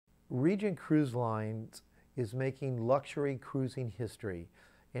Regent Cruise Lines is making luxury cruising history.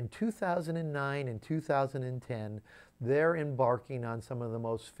 In 2009 and 2010, they're embarking on some of the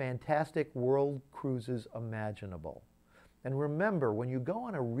most fantastic world cruises imaginable. And remember, when you go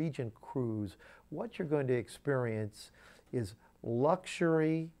on a Regent cruise, what you're going to experience is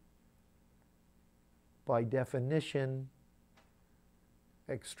luxury by definition,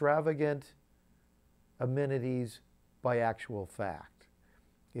 extravagant amenities by actual fact.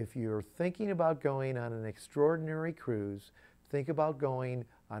 If you're thinking about going on an extraordinary cruise, think about going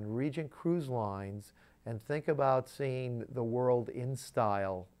on Regent Cruise Lines and think about seeing the world in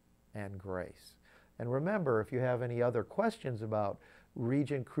style and grace. And remember, if you have any other questions about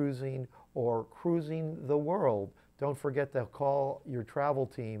Regent cruising or cruising the world, don't forget to call your travel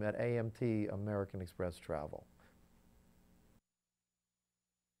team at AMT, American Express Travel.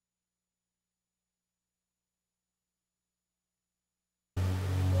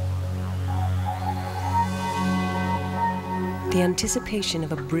 The anticipation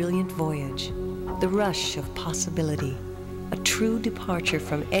of a brilliant voyage, the rush of possibility, a true departure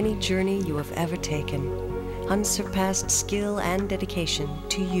from any journey you have ever taken, unsurpassed skill and dedication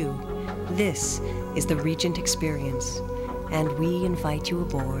to you. This is the Regent experience, and we invite you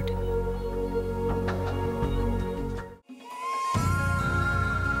aboard.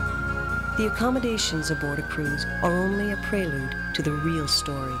 The accommodations aboard a cruise are only a prelude to the real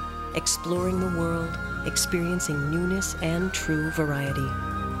story, exploring the world, experiencing newness and true variety.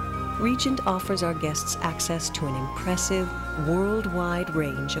 Regent offers our guests access to an impressive, worldwide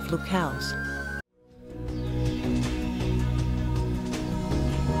range of locales,